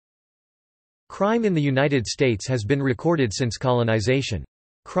Crime in the United States has been recorded since colonization.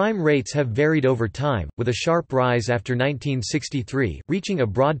 Crime rates have varied over time, with a sharp rise after 1963, reaching a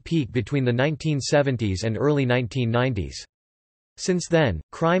broad peak between the 1970s and early 1990s. Since then,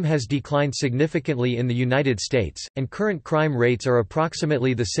 crime has declined significantly in the United States, and current crime rates are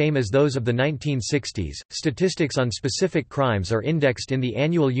approximately the same as those of the 1960s. Statistics on specific crimes are indexed in the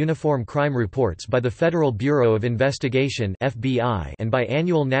annual Uniform Crime Reports by the Federal Bureau of Investigation (FBI) and by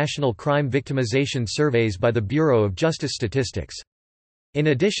annual National Crime Victimization Surveys by the Bureau of Justice Statistics. In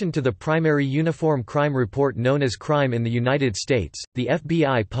addition to the primary Uniform Crime Report known as Crime in the United States, the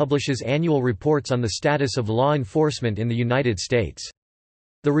FBI publishes annual reports on the status of law enforcement in the United States.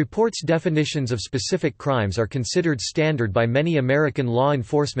 The report's definitions of specific crimes are considered standard by many American law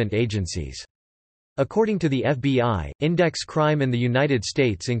enforcement agencies. According to the FBI, index crime in the United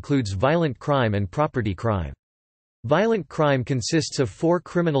States includes violent crime and property crime. Violent crime consists of 4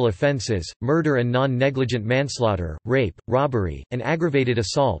 criminal offenses: murder and non-negligent manslaughter, rape, robbery, and aggravated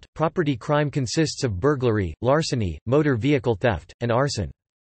assault. Property crime consists of burglary, larceny, motor vehicle theft, and arson.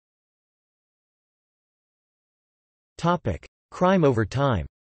 Topic: Crime over time.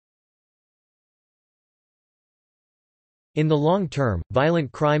 In the long term,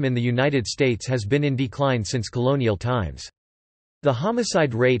 violent crime in the United States has been in decline since colonial times. The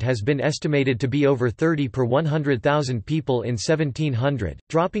homicide rate has been estimated to be over 30 per 100,000 people in 1700,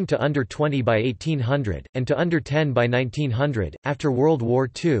 dropping to under 20 by 1800, and to under 10 by 1900. After World War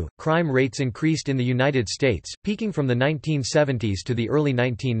II, crime rates increased in the United States, peaking from the 1970s to the early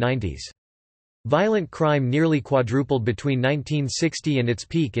 1990s. Violent crime nearly quadrupled between 1960 and its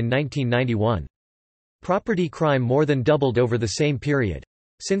peak in 1991. Property crime more than doubled over the same period.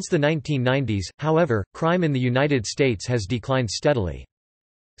 Since the 1990s, however, crime in the United States has declined steadily.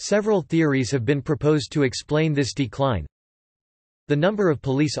 Several theories have been proposed to explain this decline. The number of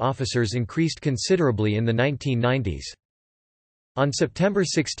police officers increased considerably in the 1990s. On September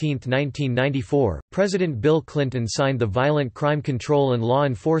 16, 1994, President Bill Clinton signed the Violent Crime Control and Law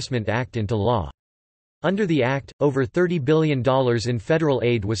Enforcement Act into law. Under the Act, over $30 billion in federal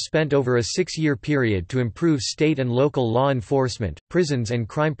aid was spent over a 6-year period to improve state and local law enforcement, prisons and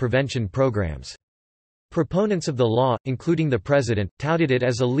crime prevention programs. Proponents of the law, including the president, touted it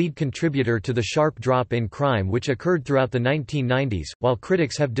as a lead contributor to the sharp drop in crime which occurred throughout the 1990s, while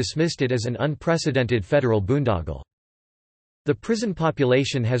critics have dismissed it as an unprecedented federal boondoggle. The prison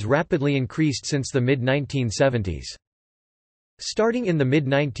population has rapidly increased since the mid-1970s. Starting in the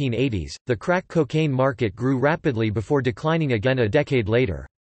mid-1980s, the crack cocaine market grew rapidly before declining again a decade later.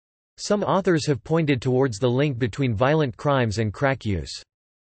 Some authors have pointed towards the link between violent crimes and crack use.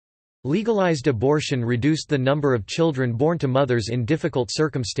 Legalized abortion reduced the number of children born to mothers in difficult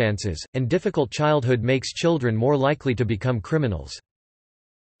circumstances, and difficult childhood makes children more likely to become criminals.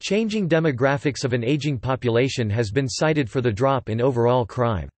 Changing demographics of an aging population has been cited for the drop in overall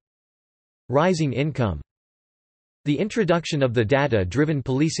crime. Rising income. The introduction of the data-driven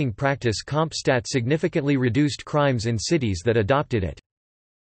policing practice CompStat significantly reduced crimes in cities that adopted it.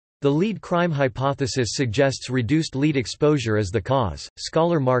 The lead crime hypothesis suggests reduced lead exposure as the cause.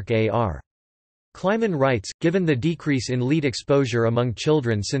 Scholar Mark A.R. Kleiman writes, given the decrease in lead exposure among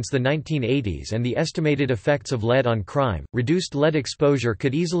children since the 1980s and the estimated effects of lead on crime, reduced lead exposure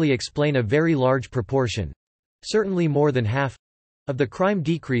could easily explain a very large proportion—certainly more than half—of the crime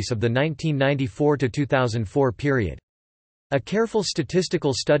decrease of the 1994 to 2004 period. A careful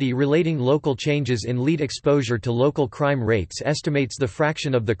statistical study relating local changes in lead exposure to local crime rates estimates the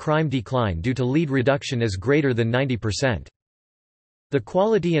fraction of the crime decline due to lead reduction as greater than 90%. The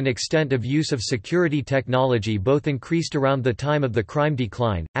quality and extent of use of security technology both increased around the time of the crime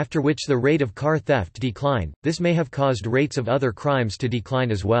decline, after which the rate of car theft declined. This may have caused rates of other crimes to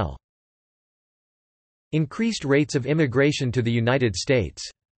decline as well. Increased rates of immigration to the United States.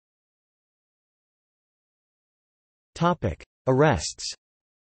 Arrests.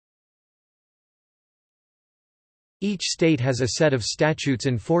 Each state has a set of statutes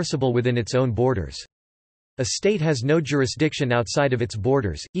enforceable within its own borders. A state has no jurisdiction outside of its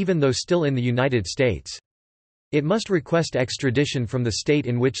borders, even though still in the United States. It must request extradition from the state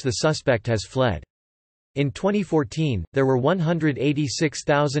in which the suspect has fled. In 2014, there were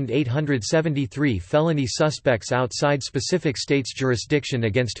 186,873 felony suspects outside specific states' jurisdiction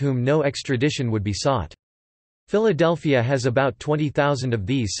against whom no extradition would be sought. Philadelphia has about 20,000 of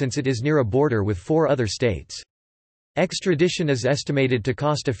these since it is near a border with 4 other states. Extradition is estimated to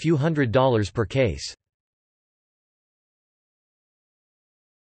cost a few $100s per case.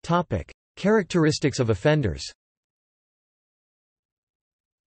 Characteristics of offenders.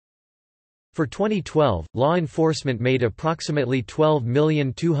 For 2012, law enforcement made approximately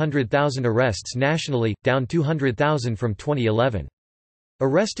 12,200,000 arrests nationally, down 200,000 from 2011.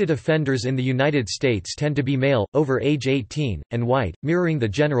 Arrested offenders in the United States tend to be male, over age 18, and white, mirroring the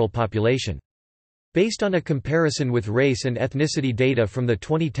general population. Based on a comparison with race and ethnicity data from the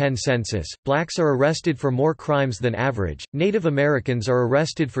 2010 census, blacks are arrested for more crimes than average, Native Americans are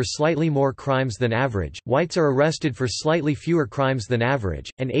arrested for slightly more crimes than average, whites are arrested for slightly fewer crimes than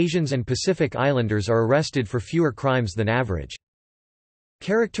average, and Asians and Pacific Islanders are arrested for fewer crimes than average.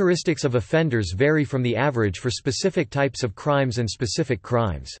 Characteristics of offenders vary from the average for specific types of crimes and specific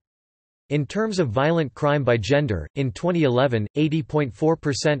crimes. In terms of violent crime by gender, in 2011,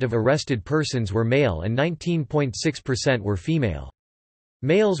 80.4% of arrested persons were male and 19.6% were female.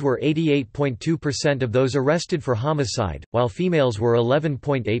 Males were 88.2% of those arrested for homicide, while females were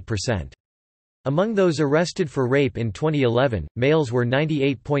 11.8%. Among those arrested for rape in 2011, males were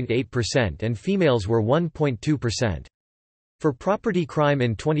 98.8% and females were 1.2%. For property crime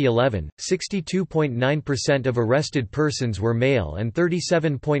in 2011, 62.9% of arrested persons were male and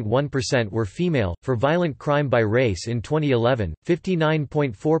 37.1% were female. For violent crime by race in 2011,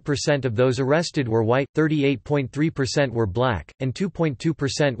 59.4% of those arrested were white, 38.3% were black, and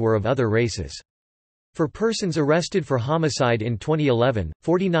 2.2% were of other races. For persons arrested for homicide in 2011,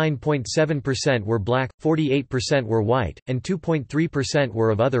 49.7% were black, 48% were white, and 2.3% were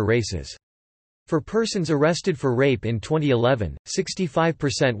of other races. For persons arrested for rape in 2011,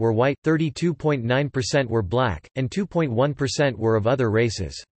 65% were white, 32.9% were black, and 2.1% were of other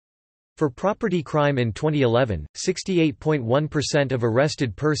races. For property crime in 2011, 68.1% of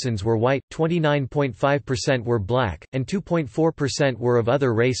arrested persons were white, 29.5% were black, and 2.4% were of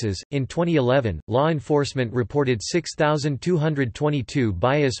other races. In 2011, law enforcement reported 6,222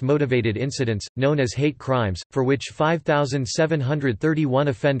 bias-motivated incidents, known as hate crimes, for which 5,731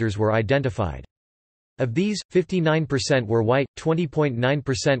 offenders were identified. Of these, 59% were white,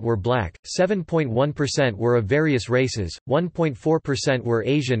 20.9% were black, 7.1% were of various races, 1.4% were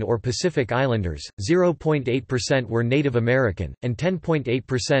Asian or Pacific Islanders, 0.8% were Native American, and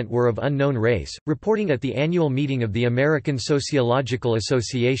 10.8% were of unknown race. Reporting at the annual meeting of the American Sociological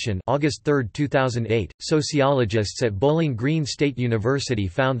Association, August 3, 2008, sociologists at Bowling Green State University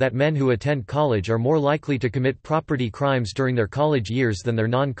found that men who attend college are more likely to commit property crimes during their college years than their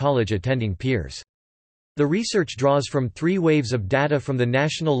non-college attending peers. The research draws from 3 waves of data from the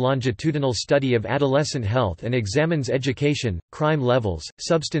National Longitudinal Study of Adolescent Health and examines education, crime levels,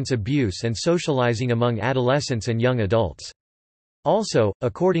 substance abuse and socializing among adolescents and young adults. Also,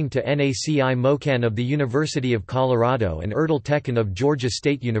 according to NACI Mocan of the University of Colorado and Erdal Tekin of Georgia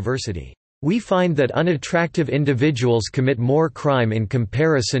State University, we find that unattractive individuals commit more crime in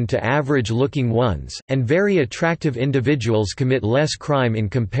comparison to average-looking ones, and very attractive individuals commit less crime in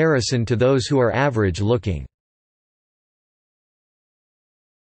comparison to those who are average-looking.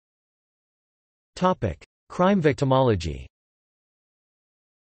 Crime victimology.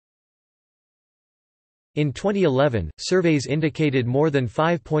 In 2011, surveys indicated more than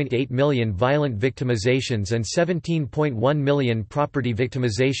 5.8 million violent victimizations and 17.1 million property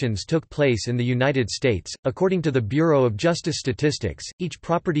victimizations took place in the United States. According to the Bureau of Justice Statistics, each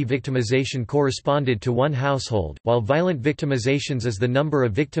property victimization corresponded to one household. While violent victimizations is the number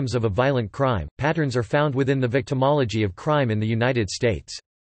of victims of a violent crime, patterns are found within the victimology of crime in the United States.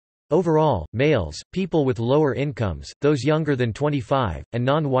 Overall, males, people with lower incomes, those younger than 25, and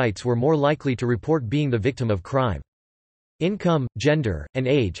non-whites were more likely to report being the victim of crime. Income, gender, and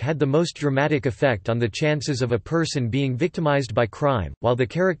age had the most dramatic effect on the chances of a person being victimized by crime, while the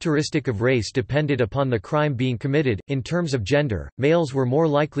characteristic of race depended upon the crime being committed. In terms of gender, males were more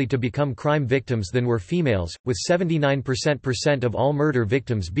likely to become crime victims than were females, with 79% of all murder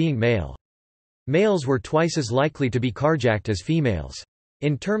victims being male. Males were twice as likely to be carjacked as females.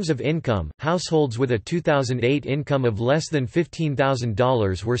 In terms of income, households with a 2008 income of less than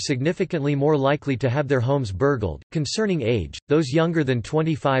 $15,000 were significantly more likely to have their homes burgled. Concerning age, those younger than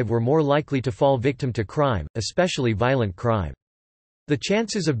 25 were more likely to fall victim to crime, especially violent crime. The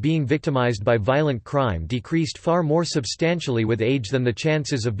chances of being victimized by violent crime decreased far more substantially with age than the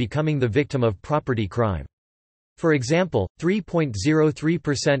chances of becoming the victim of property crime. For example,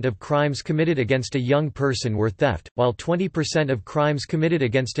 3.03% of crimes committed against a young person were theft, while 20% of crimes committed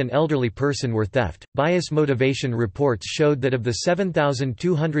against an elderly person were theft. Bias motivation reports showed that of the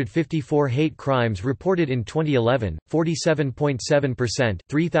 7,254 hate crimes reported in 2011, 47.7%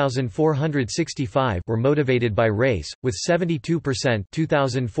 (3,465) were motivated by race, with 72%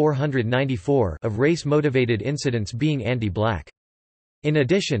 (2,494) of race-motivated incidents being anti-black. In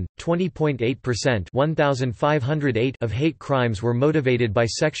addition, 20.8% 1,508 of hate crimes were motivated by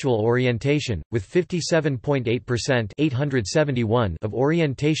sexual orientation, with 57.8% 871 of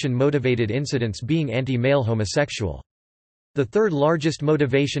orientation-motivated incidents being anti-male homosexual. The third largest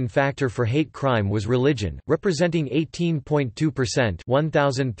motivation factor for hate crime was religion, representing 18.2%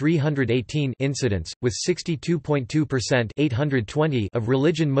 1,318 incidents, with 62.2% 820 of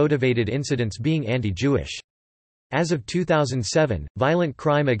religion-motivated incidents being anti-Jewish. As of 2007, violent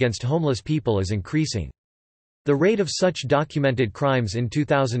crime against homeless people is increasing. The rate of such documented crimes in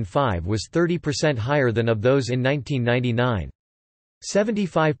 2005 was 30% higher than of those in 1999.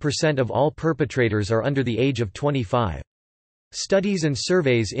 75% of all perpetrators are under the age of 25. Studies and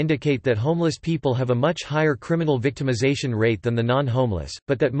surveys indicate that homeless people have a much higher criminal victimization rate than the non-homeless,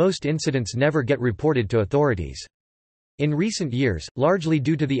 but that most incidents never get reported to authorities. In recent years, largely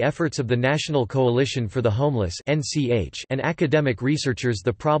due to the efforts of the National Coalition for the Homeless (NCH) and academic researchers,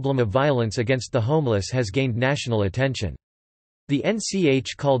 the problem of violence against the homeless has gained national attention. The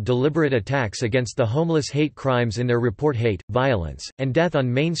NCH called deliberate attacks against the homeless hate crimes in their report Hate, Violence, and Death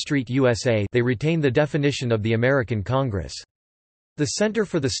on Main Street USA. They retain the definition of the American Congress. The Center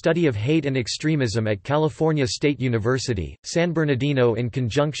for the Study of Hate and Extremism at California State University, San Bernardino, in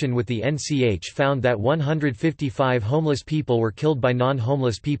conjunction with the NCH, found that 155 homeless people were killed by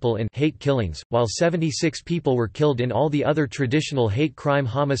non-homeless people in hate killings, while 76 people were killed in all the other traditional hate crime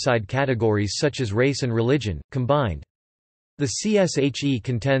homicide categories such as race and religion, combined. The CSHE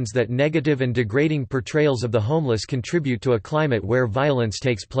contends that negative and degrading portrayals of the homeless contribute to a climate where violence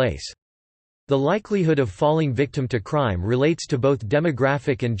takes place. The likelihood of falling victim to crime relates to both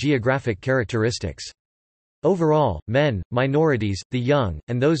demographic and geographic characteristics. Overall, men, minorities, the young,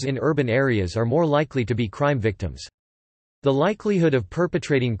 and those in urban areas are more likely to be crime victims. The likelihood of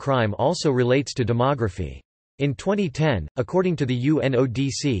perpetrating crime also relates to demography. In 2010, according to the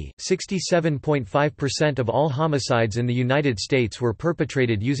UNODC, 67.5% of all homicides in the United States were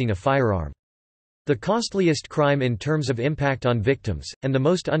perpetrated using a firearm. The costliest crime in terms of impact on victims, and the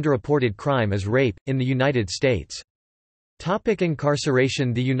most underreported crime is rape, in the United States.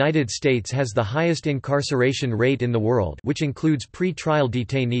 Incarceration. The United States has the highest incarceration rate in the world, which includes pre-trial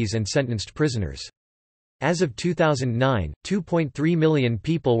detainees and sentenced prisoners. As of 2009, 2.3 million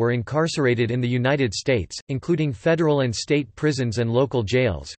people were incarcerated in the United States, including federal and state prisons and local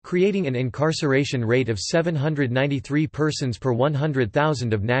jails, creating an incarceration rate of 793 persons per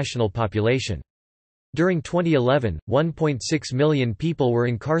 100,000 of national population. During 2011, 1.6 million people were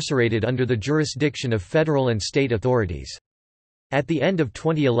incarcerated under the jurisdiction of federal and state authorities. At the end of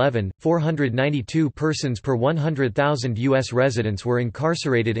 2011, 492 persons per 100,000 U.S. residents were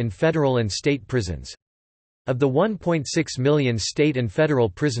incarcerated in federal and state prisons. Of the 1.6 million state and federal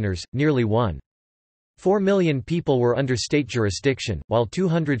prisoners, nearly 1.4 million people were under state jurisdiction, while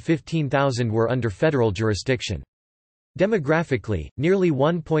 215,000 were under federal jurisdiction. Demographically, nearly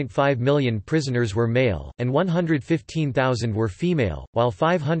 1.5 million prisoners were male, and 115,000 were female, while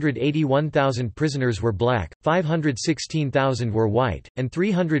 581,000 prisoners were black, 516,000 were white, and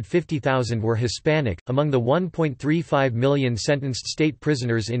 350,000 were Hispanic. Among the 1.35 million sentenced state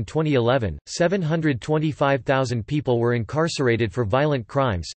prisoners in 2011, 725,000 people were incarcerated for violent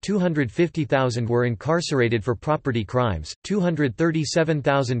crimes, 250,000 were incarcerated for property crimes,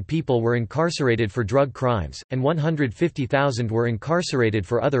 237,000 people were incarcerated for drug crimes, and 150,000 were incarcerated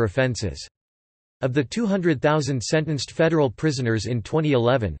for other offenses. Of the 200,000 sentenced federal prisoners in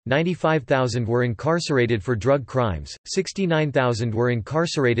 2011, 95,000 were incarcerated for drug crimes, 69,000 were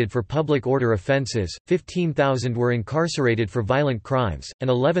incarcerated for public order offenses, 15,000 were incarcerated for violent crimes, and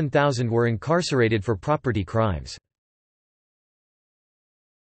 11,000 were incarcerated for property crimes.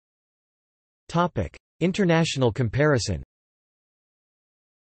 International comparison.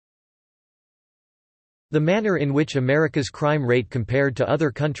 The manner in which America's crime rate compared to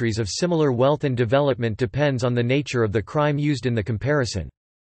other countries of similar wealth and development depends on the nature of the crime used in the comparison.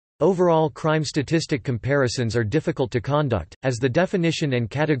 Overall crime statistic comparisons are difficult to conduct, as the definition and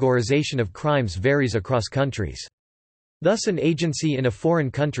categorization of crimes varies across countries. Thus an agency in a foreign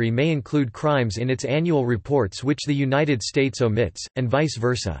country may include crimes in its annual reports which the United States omits, and vice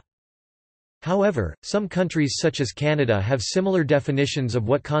versa. However, some countries such as Canada have similar definitions of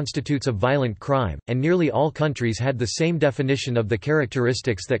what constitutes a violent crime, and nearly all countries had the same definition of the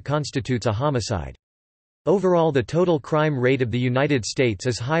characteristics that constitutes a homicide. Overall, the total crime rate of the United States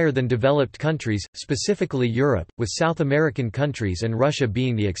is higher than developed countries, specifically Europe, with South American countries and Russia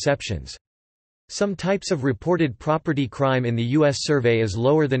being the exceptions. Some types of reported property crime in the U.S. survey is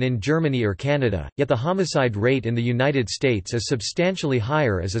lower than in Germany or Canada, yet the homicide rate in the United States is substantially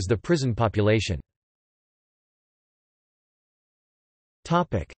higher, as is the prison population.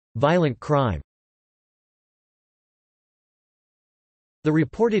 Violent crime. The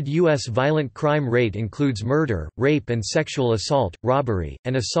reported U.S. violent crime rate includes murder, rape and sexual assault, robbery,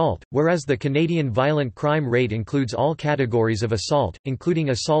 and assault, whereas the Canadian violent crime rate includes all categories of assault, including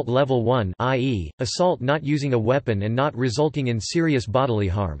assault level 1, i.e., assault not using a weapon and not resulting in serious bodily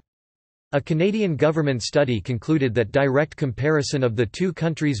harm. A Canadian government study concluded that direct comparison of the two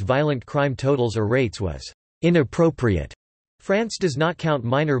countries' violent crime totals or rates was inappropriate. France does not count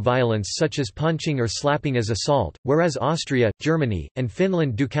minor violence such as punching or slapping as assault, whereas Austria, Germany, and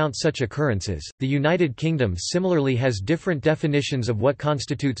Finland do count such occurrences. The United Kingdom similarly has different definitions of what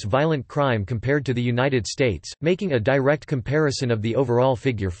constitutes violent crime compared to the United States, making a direct comparison of the overall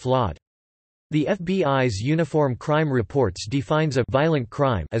figure flawed. The FBI's Uniform Crime Reports defines a violent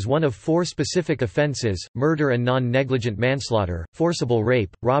crime as one of 4 specific offences: murder and non-negligent manslaughter, forcible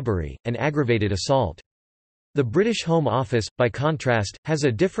rape, robbery, and aggravated assault. The British Home Office, by contrast, has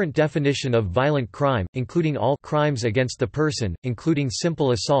a different definition of violent crime, including all crimes against the person, including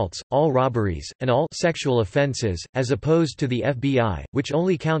simple assaults, all robberies, and all sexual offences, as opposed to the FBI, which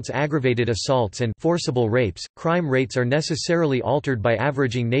only counts aggravated assaults and forcible rapes. Crime rates are necessarily altered by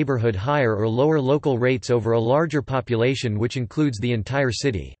averaging neighbourhood higher or lower local rates over a larger population, which includes the entire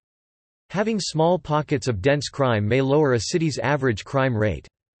city. Having small pockets of dense crime may lower a city's average crime rate.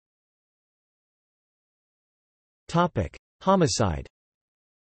 Homicide.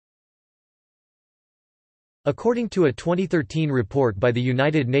 According to a 2013 report by the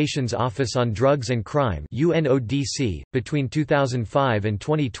United Nations Office on Drugs and Crime (UNODC), between 2005 and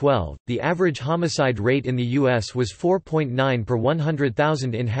 2012, the average homicide rate in the US was 4.9 per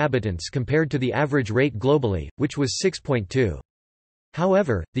 100,000 inhabitants compared to the average rate globally, which was 6.2.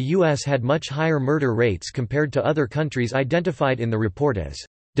 However, the US had much higher murder rates compared to other countries identified in the report as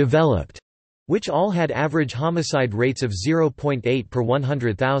developed, which all had average homicide rates of 0.8 per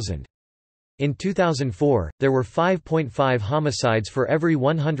 100,000. In 2004, there were 5.5 homicides for every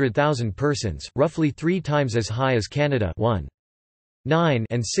 100,000 persons, roughly 3 times as high as Canada 1.9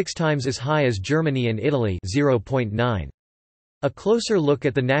 and 6 times as high as Germany and Italy 0.9. A closer look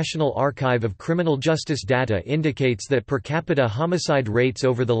at the National Archive of Criminal Justice data indicates that per capita homicide rates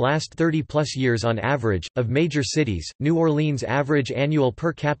over the last 30-plus years on average, of major cities, New Orleans' average annual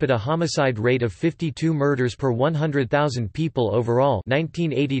per capita homicide rate of 52 murders per 100,000 people overall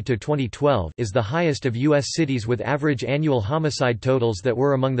 1980 to 2012 is the highest of U.S. cities, with average annual homicide totals that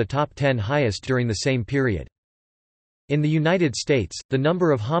were among the top 10 highest during the same period. In the United States, the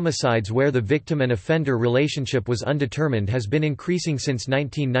number of homicides where the victim and offender relationship was undetermined has been increasing since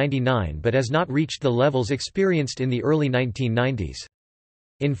 1999 but has not reached the levels experienced in the early 1990s.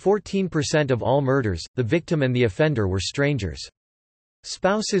 In 14% of all murders, the victim and the offender were strangers.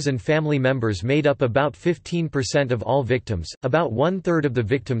 Spouses and family members made up about 15% of all victims, about one-third of the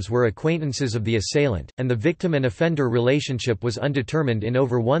victims were acquaintances of the assailant, and the victim and offender relationship was undetermined in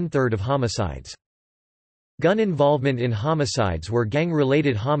over one-third of homicides. Gun involvement in homicides were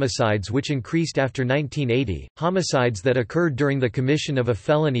gang-related homicides which increased after 1980, homicides that occurred during the commission of a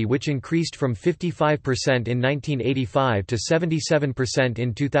felony which increased from 55% in 1985 to 77%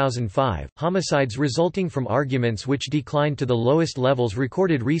 in 2005, homicides resulting from arguments which declined to the lowest levels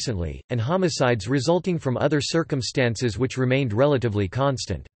recorded recently, and homicides resulting from other circumstances which remained relatively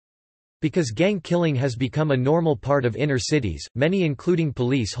constant. Because gang killing has become a normal part of inner cities, many including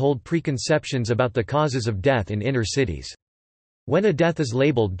police hold preconceptions about the causes of death in inner cities. When a death is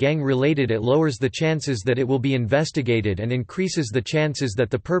labeled gang-related, it lowers the chances that it will be investigated and increases the chances that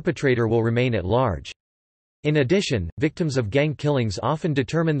the perpetrator will remain at large. In addition, victims of gang killings often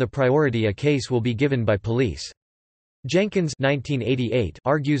determine the priority a case will be given by police. Jenkins 1988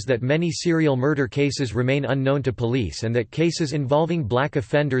 argues that many serial murder cases remain unknown to police and that cases involving black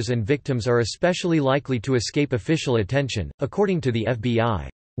offenders and victims are especially likely to escape official attention. According to the FBI,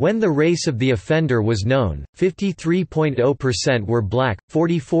 when the race of the offender was known, 53.0% were black,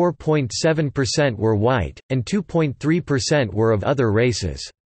 44.7% were white, and 2.3% were of other races.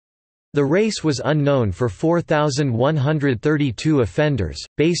 The race was unknown for 4,132 offenders,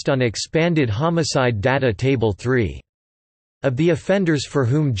 based on expanded homicide data Table 3. Of the offenders for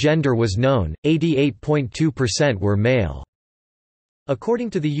whom gender was known, 88.2% were male. According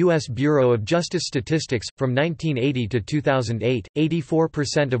to the U.S. Bureau of Justice Statistics, from 1980 to 2008,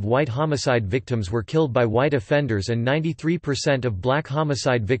 84% of white homicide victims were killed by white offenders and 93% of black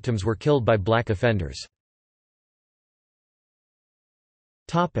homicide victims were killed by black offenders.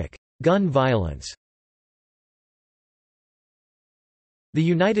 Gun violence. The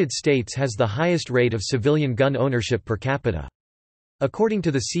United States has the highest rate of civilian gun ownership per capita. According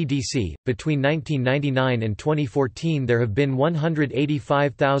to the CDC, between 1999 and 2014 there have been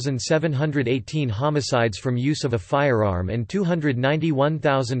 185,718 homicides from use of a firearm and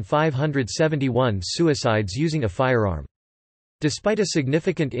 291,571 suicides using a firearm. Despite a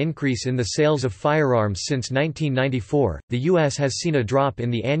significant increase in the sales of firearms since 1994, the U.S. has seen a drop in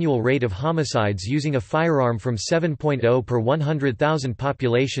the annual rate of homicides using a firearm from 7.0 per 100,000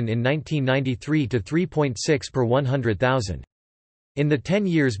 population in 1993 to 3.6 per 100,000. In the 10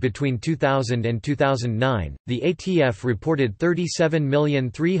 years between 2000 and 2009, the ATF reported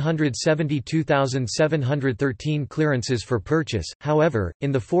 37,372,713 clearances for purchase. However,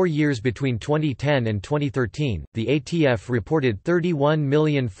 in the 4 years between 2010 and 2013, the ATF reported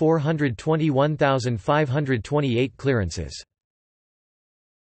 31,421,528 clearances.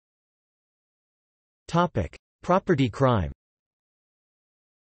 Topic: Property crime.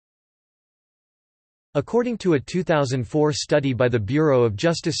 According to a 2004 study by the Bureau of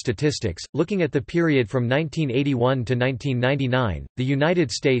Justice Statistics, looking at the period from 1981 to 1999, the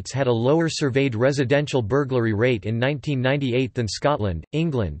United States had a lower surveyed residential burglary rate in 1998 than Scotland,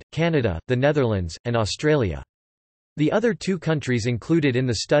 England, Canada, the Netherlands, and Australia. The other two countries included in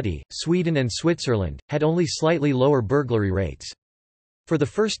the study, Sweden and Switzerland, had only slightly lower burglary rates. For the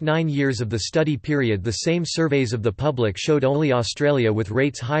first 9 years of the study period, the same surveys of the public showed only Australia with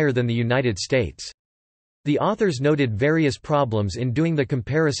rates higher than the United States. The authors noted various problems in doing the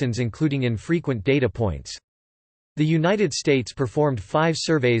comparisons, including infrequent data points. The United States performed 5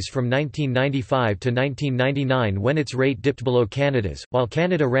 surveys from 1995 to 1999 when its rate dipped below Canada's, while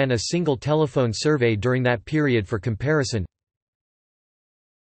Canada ran a single telephone survey during that period for comparison.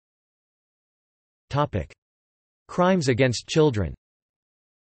 Topic: Crimes against children.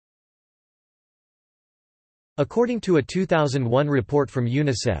 According to a 2001 report from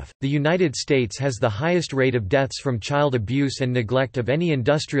UNICEF, the United States has the highest rate of deaths from child abuse and neglect of any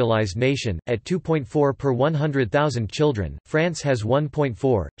industrialized nation, at 2.4 per 100,000 children. France has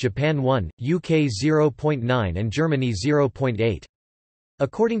 1.4, Japan 1, UK 0.9 and Germany 0.8.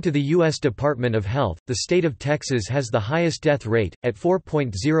 According to the U.S. Department of Health, the state of Texas has the highest death rate, at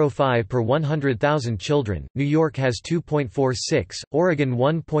 4.05 per 100,000 children, New York has 2.46, Oregon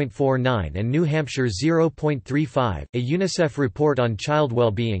 1.49 and New Hampshire 0.35. A UNICEF report on child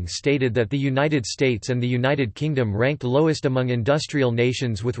well-being stated that the United States and the United Kingdom ranked lowest among industrial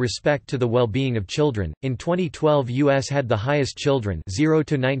nations with respect to the well-being of children. In 2012, U.S. had the highest children 0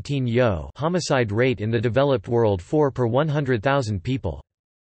 to 19 homicide rate in the developed world, 4 per 100,000 people.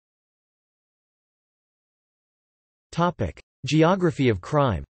 Geography of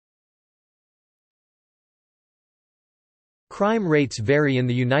crime. Crime rates vary in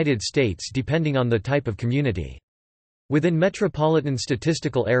the United States depending on the type of community. Within metropolitan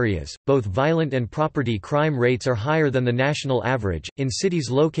statistical areas, both violent and property crime rates are higher than the national average. In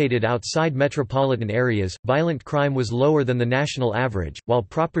cities located outside metropolitan areas, violent crime was lower than the national average, while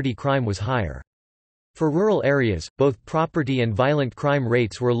property crime was higher. For rural areas, both property and violent crime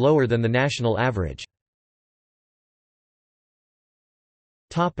rates were lower than the national average.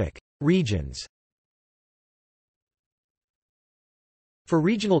 Regions. For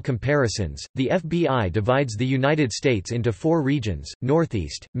regional comparisons, the FBI divides the United States into 4 regions: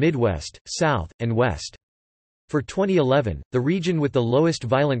 Northeast, Midwest, South, and West. For 2011, the region with the lowest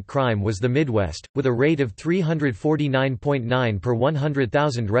violent crime was the Midwest, with a rate of 349.9 per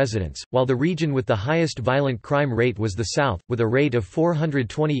 100,000 residents, while the region with the highest violent crime rate was the South, with a rate of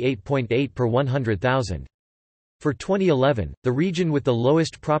 428.8 per 100,000. For 2011, the region with the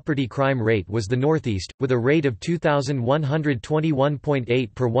lowest property crime rate was the Northeast, with a rate of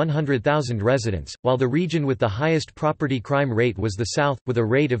 2,121.8 per 100,000 residents, while the region with the highest property crime rate was the South, with a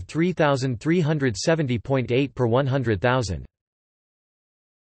rate of 3,370.8 per 100,000.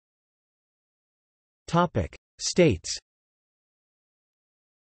 States.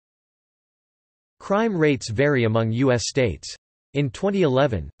 Crime rates vary among U.S. states. In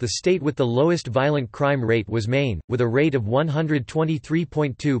 2011, the state with the lowest violent crime rate was Maine, with a rate of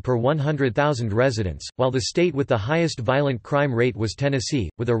 123.2 per 100,000 residents, while the state with the highest violent crime rate was Tennessee,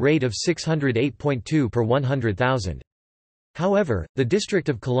 with a rate of 608.2 per 100,000. However, the District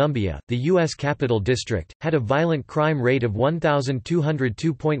of Columbia, the U.S. Capital District, had a violent crime rate of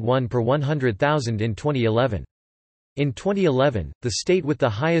 1,202.1 per 100,000 in 2011. In 2011, the state with the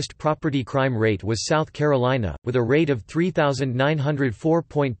highest property crime rate was South Carolina, with a rate of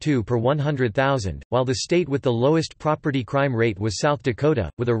 3,904.2 per 100,000, while the state with the lowest property crime rate was South Dakota,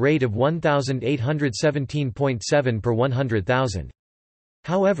 with a rate of 1,817.7 per 100,000.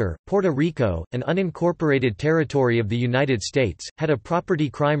 However, Puerto Rico, an unincorporated territory of the United States, had a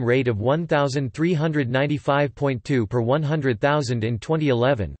property crime rate of 1,395.2 per 100,000 in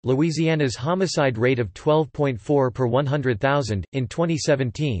 2011. Louisiana's homicide rate of 12.4 per 100,000, in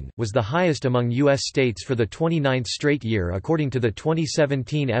 2017, was the highest among U.S. states for the 29th straight year according to the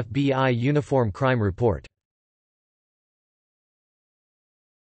 2017 FBI Uniform Crime Report.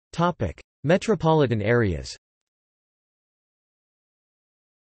 Metropolitan areas.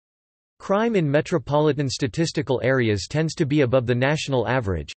 Crime in metropolitan statistical areas tends to be above the national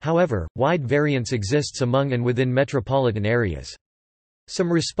average, however, wide variance exists among and within metropolitan areas.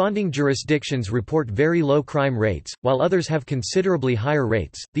 Some responding jurisdictions report very low crime rates, while others have considerably higher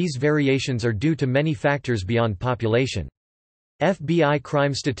rates. These variations are due to many factors beyond population. FBI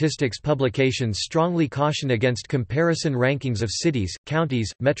crime statistics publications strongly caution against comparison rankings of cities,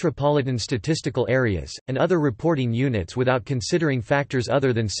 counties, metropolitan statistical areas, and other reporting units without considering factors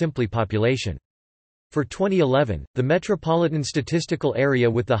other than simply population. For 2011, the metropolitan statistical area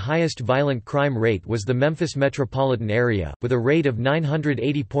with the highest violent crime rate was the Memphis metropolitan area, with a rate of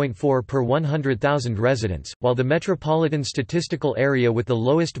 980.4 per 100,000 residents, while the metropolitan statistical area with the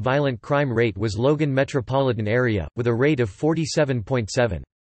lowest violent crime rate was Logan metropolitan area, with a rate of 47.7.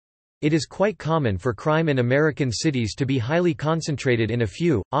 It is quite common for crime in American cities to be highly concentrated in a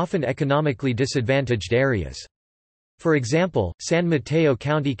few, often economically disadvantaged areas. For example, San Mateo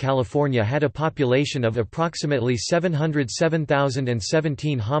County, California had a population of approximately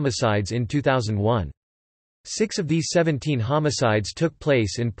 707,017 homicides in 2001. 6 of these 17 homicides took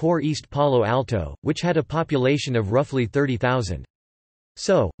place in poor East Palo Alto, which had a population of roughly 30,000.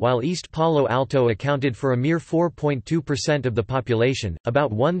 So, while East Palo Alto accounted for a mere 4.2% of the population,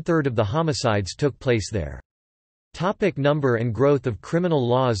 about one-third of the homicides took place there. Number and growth of criminal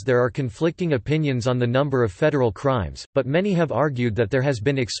laws. There are conflicting opinions on the number of federal crimes, but many have argued that there has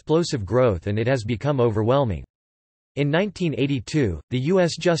been explosive growth and it has become overwhelming. In 1982, the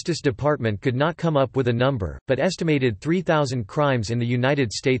U.S. Justice Department could not come up with a number, but estimated 3,000 crimes in the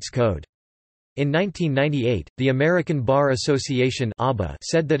United States Code. In 1998, the American Bar Association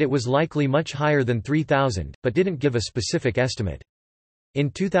said that it was likely much higher than 3,000, but didn't give a specific estimate. In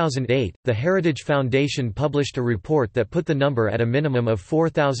 2008, the Heritage Foundation published a report that put the number at a minimum of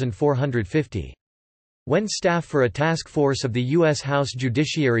 4,450. When staff for a task force of the U.S. House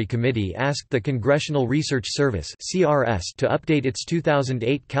Judiciary Committee asked the Congressional Research Service to update its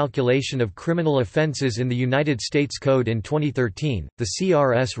 2008 calculation of criminal offenses in the United States Code in 2013, the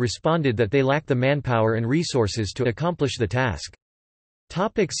CRS responded that they lack the manpower and resources to accomplish the task.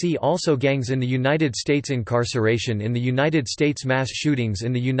 See also: Gangs in the United States, incarceration in the United States, mass shootings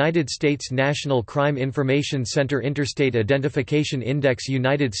in the United States, National Crime Information Center, Interstate Identification Index,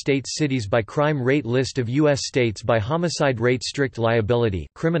 United States cities by crime rate, list of U.S. states by homicide rate, strict liability,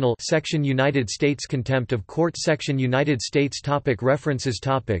 criminal section, United States, contempt of court section, United States. References.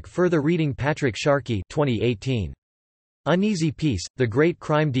 Further reading: Patrick Sharkey, 2018. Uneasy Peace, The Great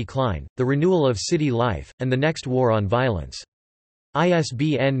Crime Decline, The Renewal of City Life, and the Next War on Violence.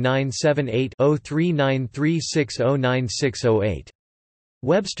 ISBN 978-0393609608.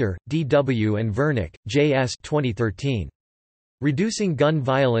 Webster, D. W. and Vernick, J. S. 2013. Reducing Gun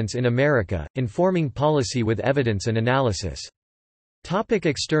Violence in America, Informing Policy with Evidence and Analysis.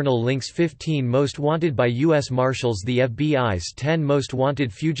 External links: 15 Most Wanted by U.S. Marshals, the FBI's 10 Most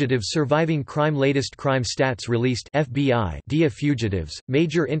Wanted Fugitives surviving crime, latest crime stats released, FBI DIA fugitives,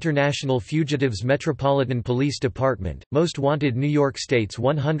 Major International Fugitives, Metropolitan Police Department, Most Wanted, New York State's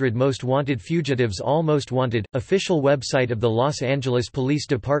 100 Most Wanted Fugitives, All Most Wanted, official website of the Los Angeles Police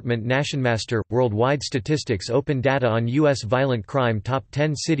Department, Nationmaster, worldwide statistics, open data on U.S. violent crime, top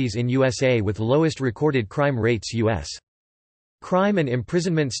 10 cities in USA with lowest recorded crime rates, U.S. Crime and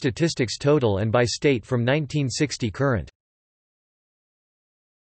imprisonment statistics, total and by state from 1960 current.